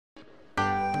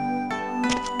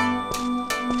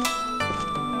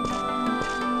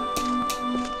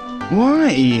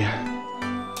Why?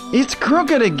 It's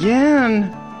crooked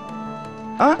again.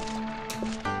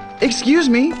 Excuse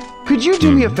me, could you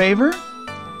do me a favor?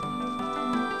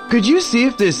 Could you see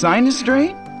if this sign is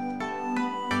straight?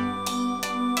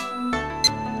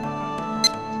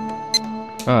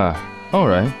 All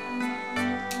right.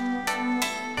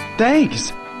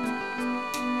 Thanks.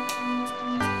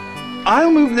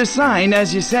 I'll move the sign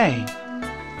as you say.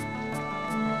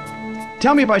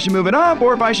 Tell me if I should move it up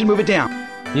or if I should move it down.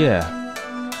 Yeah.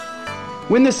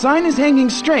 When the sign is hanging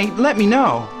straight, let me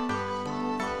know.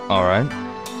 All right.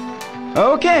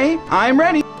 Okay, I'm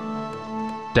ready.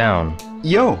 Down.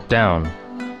 Yo. Down.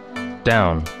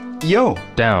 Down. Yo.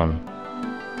 Down.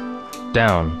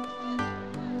 Down.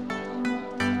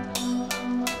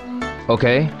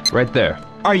 Okay, right there.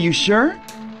 Are you sure?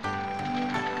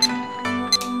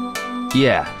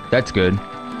 Yeah, that's good.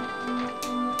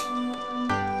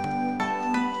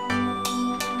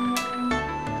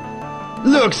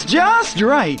 Looks just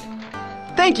right.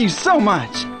 Thank you so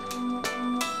much.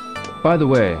 By the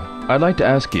way, I'd like to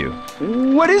ask you,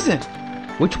 What is it?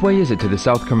 which way is it to the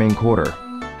South Carmaine Quarter?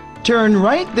 Turn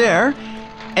right there,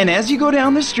 and as you go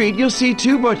down the street, you'll see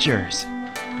two butchers.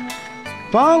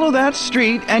 Follow that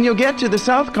street, and you'll get to the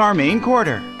South Carmaine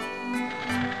Quarter.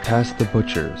 Past the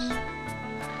butchers.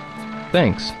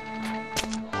 Thanks.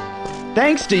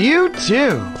 Thanks to you,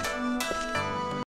 too.